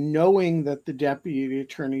that knowing that the Deputy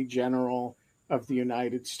Attorney General of the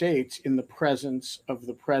United States, in the presence of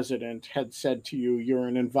the president, had said to you, you're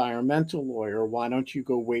an environmental lawyer, why don't you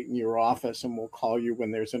go wait in your office and we'll call you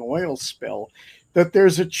when there's an oil spill, that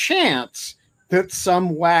there's a chance that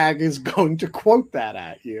some wag is going to quote that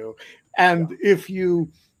at you. And if you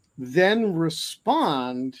then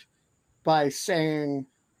respond by saying,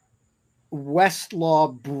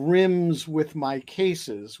 Westlaw brims with my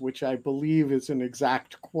cases, which I believe is an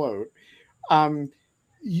exact quote,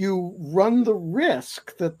 you run the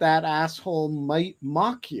risk that that asshole might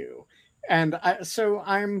mock you. And so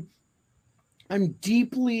I'm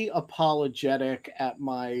deeply apologetic at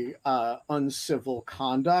my uncivil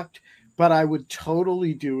conduct, but I would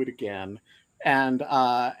totally do it again. And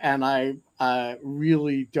I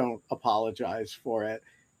really don't apologize for it.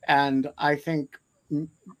 And I think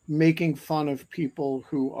making fun of people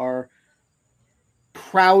who are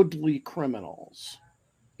proudly criminals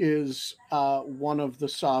is one of the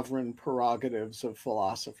sovereign prerogatives of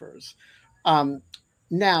philosophers.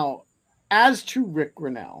 Now, as to Rick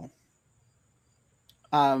Grinnell,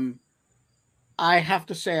 I have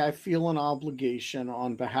to say I feel an obligation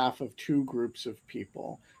on behalf of two groups of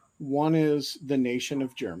people. One is the nation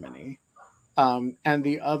of Germany, and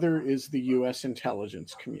the other is the U.S.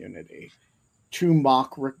 intelligence community, to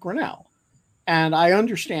mock Rick Grinnell. And I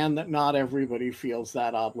understand that not everybody feels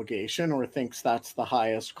that obligation or thinks that's the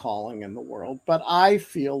highest calling in the world, but I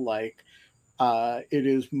feel like it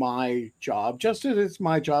is my job, just as it's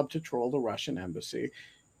my job to troll the Russian embassy.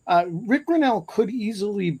 Rick Grinnell could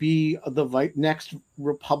easily be the next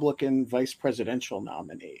Republican vice presidential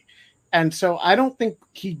nominee. And so I don't think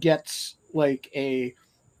he gets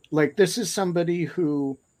this is somebody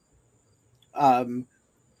who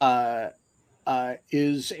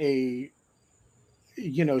is a,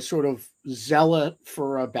 sort of zealot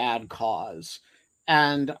for a bad cause.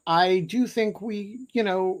 And I do think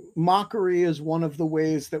mockery is one of the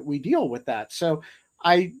ways that we deal with that. So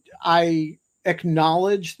I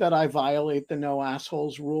acknowledge that I violate the no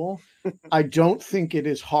assholes rule. I don't think it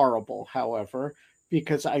is horrible, however,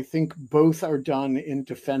 because I think both are done in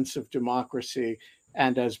defense of democracy.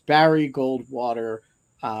 And as Barry Goldwater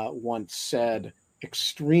once said,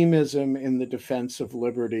 extremism in the defense of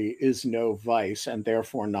liberty is no vice and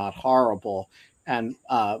therefore not horrible. And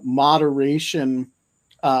moderation,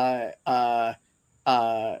 I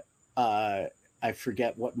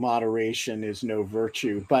forget what moderation is, no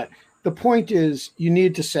virtue. But the point is, you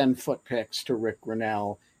need to send foot pics to Rick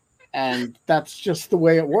Grinnell, and that's just the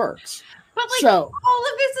way it works. But all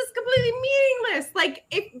of this is completely meaningless. Like,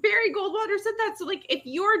 if Barry Goldwater said that, so if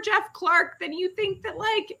you're Jeff Clark, then you think that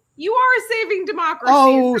you are saving democracy.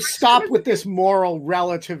 Oh, stop with this moral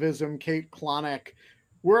relativism, Kate Klonick.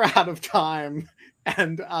 We're out of time.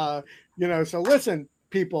 And, so listen,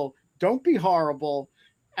 people, don't be horrible,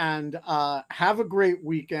 and have a great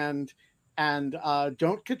weekend, and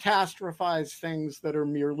don't catastrophize things that are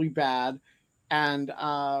merely bad. And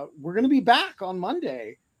we're going to be back on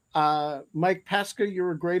Monday. Mike Pesca,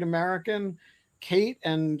 you're a great American. Kate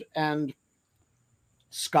and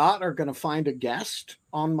Scott are going to find a guest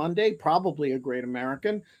on Monday, probably a great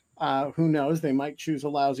American. Who knows? They might choose a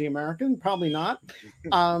lousy American. Probably not.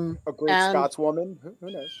 A great Scotswoman.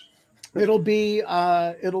 Who knows? It'll be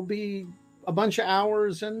a bunch of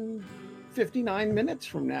hours and 59 minutes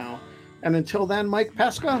from now. And until then, Mike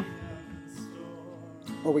Pesca.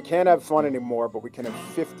 Well, we can't have fun anymore, but we can have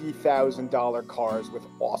 $50,000 cars with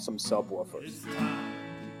awesome subwoofers.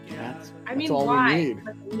 That's all why? We need.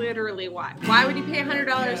 That's literally why. Why would you pay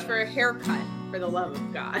 $100 for a haircut? For the love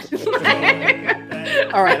of God.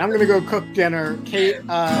 All right, I'm going to go cook dinner. Kate,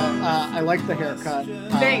 I like the haircut.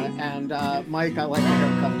 Thanks. And Mike, I like the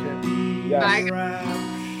haircut too. Yes. Bye.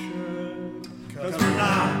 'Cause we're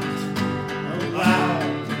not